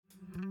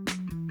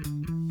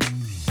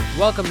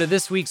Welcome to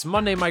this week's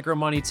Monday Micro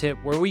Money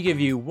Tip, where we give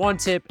you one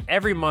tip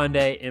every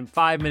Monday in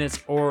 5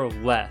 minutes or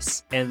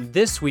less. And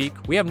this week,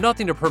 we have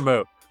nothing to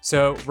promote.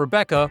 So,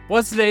 Rebecca,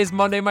 what's today's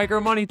Monday Micro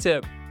Money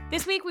Tip?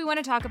 This week, we want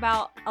to talk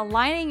about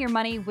aligning your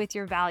money with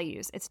your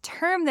values. It's a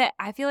term that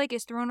I feel like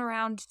is thrown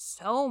around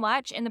so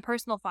much in the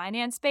personal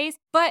finance space.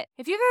 But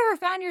if you've ever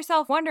found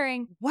yourself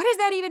wondering, what does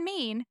that even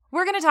mean?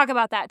 We're going to talk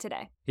about that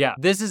today. Yeah,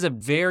 this is a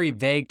very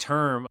vague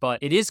term, but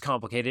it is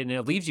complicated and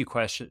it leaves you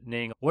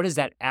questioning, what does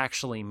that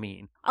actually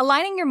mean?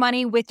 Aligning your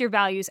money with your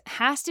values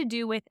has to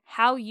do with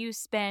how you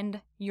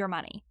spend your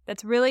money.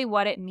 That's really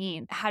what it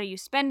means. How do you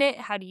spend it?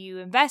 How do you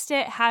invest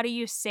it? How do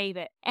you save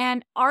it?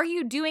 And are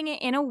you doing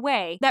it in a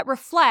way that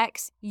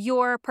reflects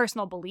your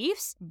personal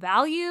beliefs,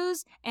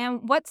 values,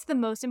 and what's the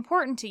most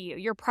important to you,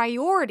 your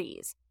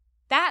priorities?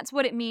 That's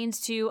what it means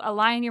to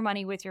align your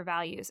money with your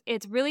values.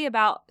 It's really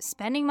about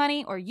spending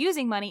money or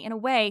using money in a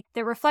way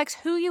that reflects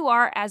who you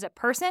are as a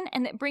person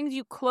and that brings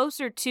you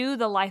closer to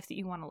the life that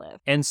you want to live.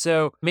 And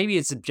so maybe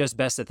it's just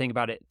best to think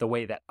about it the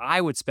way that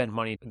I would spend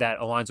money that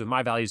aligns with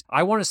my values.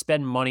 I want to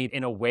spend money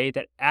in a way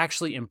that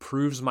actually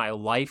improves my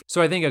life.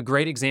 So I think a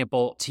great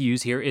example to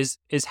use here is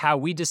how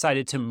we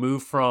decided to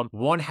move from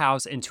one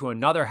house into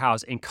another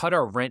house and cut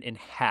our rent in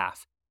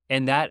half.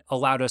 And that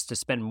allowed us to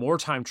spend more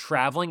time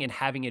traveling and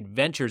having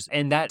adventures.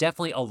 And that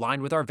definitely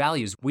aligned with our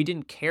values. We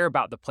didn't care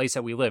about the place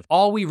that we live.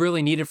 All we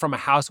really needed from a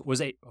house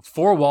was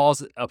four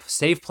walls, a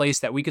safe place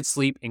that we could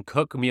sleep and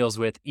cook meals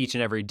with each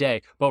and every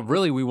day. But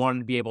really, we wanted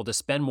to be able to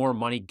spend more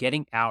money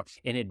getting out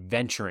and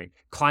adventuring,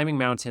 climbing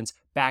mountains,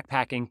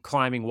 backpacking,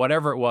 climbing,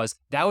 whatever it was.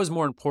 That was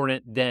more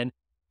important than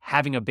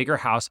having a bigger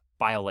house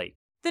by a lake.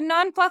 The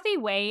non-fluffy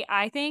way,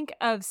 I think,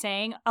 of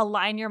saying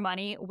align your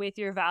money with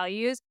your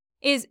values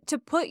is to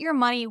put your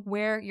money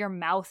where your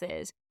mouth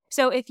is.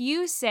 So if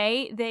you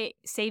say that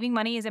saving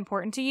money is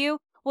important to you,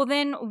 well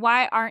then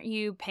why aren't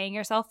you paying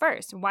yourself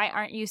first? Why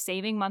aren't you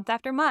saving month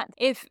after month?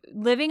 If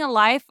living a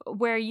life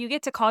where you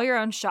get to call your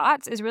own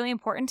shots is really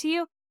important to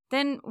you,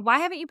 then why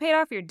haven't you paid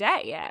off your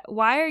debt yet?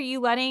 Why are you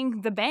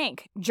letting the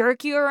bank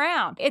jerk you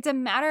around? It's a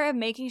matter of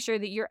making sure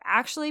that you're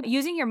actually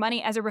using your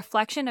money as a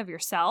reflection of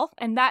yourself.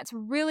 And that's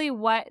really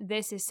what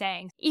this is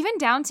saying. Even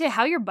down to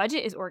how your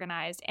budget is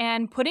organized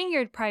and putting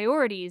your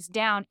priorities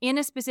down in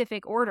a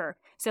specific order.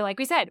 So like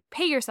we said,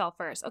 pay yourself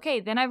first. Okay,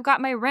 then I've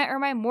got my rent or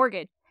my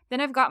mortgage.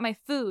 Then I've got my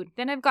food.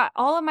 Then I've got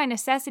all of my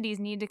necessities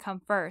need to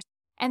come first.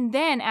 And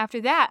then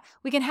after that,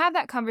 we can have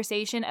that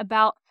conversation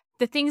about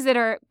the things that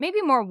are maybe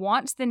more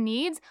wants than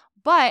needs,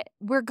 but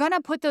we're going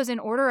to put those in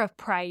order of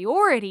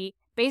priority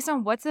based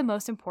on what's the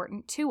most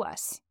important to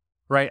us.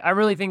 Right. I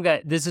really think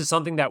that this is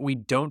something that we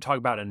don't talk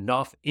about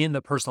enough in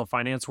the personal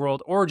finance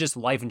world or just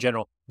life in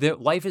general.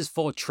 That life is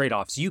full of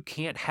trade-offs. You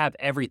can't have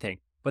everything.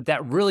 But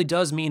that really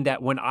does mean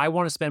that when I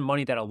want to spend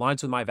money that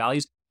aligns with my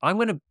values, I'm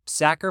going to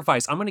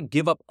sacrifice. I'm going to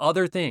give up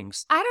other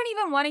things. I don't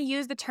even want to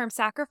use the term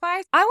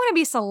sacrifice. I want to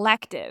be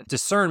selective.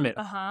 Discernment.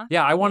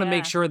 Yeah, I want to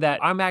make sure that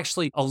I'm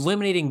actually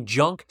eliminating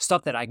junk,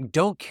 stuff that I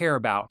don't care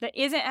about. That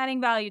isn't adding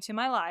value to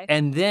my life.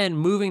 And then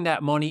moving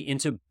that money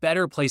into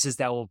better places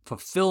that will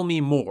fulfill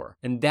me more.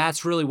 And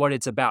that's really what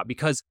it's about,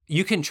 because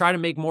you can try to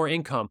make more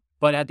income,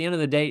 but at the end of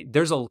the day,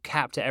 there's a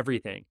cap to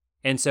everything.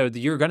 And so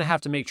you're going to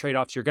have to make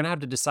trade-offs. You're going to have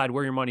to decide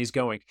where your money's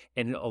going.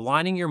 And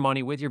aligning your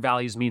money with your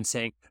values means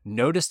saying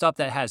no to stuff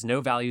that has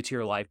no value to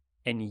your life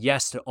and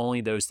yes to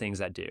only those things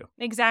that do.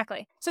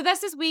 Exactly. So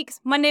that's this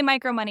week's Monday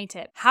Micro Money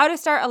Tip, how to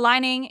start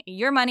aligning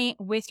your money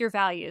with your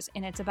values.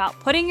 And it's about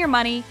putting your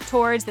money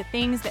towards the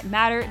things that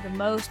matter the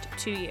most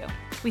to you.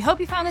 We hope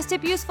you found this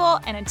tip useful.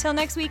 And until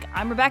next week,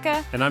 I'm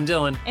Rebecca. And I'm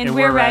Dylan. And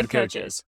we're Rad Coaches.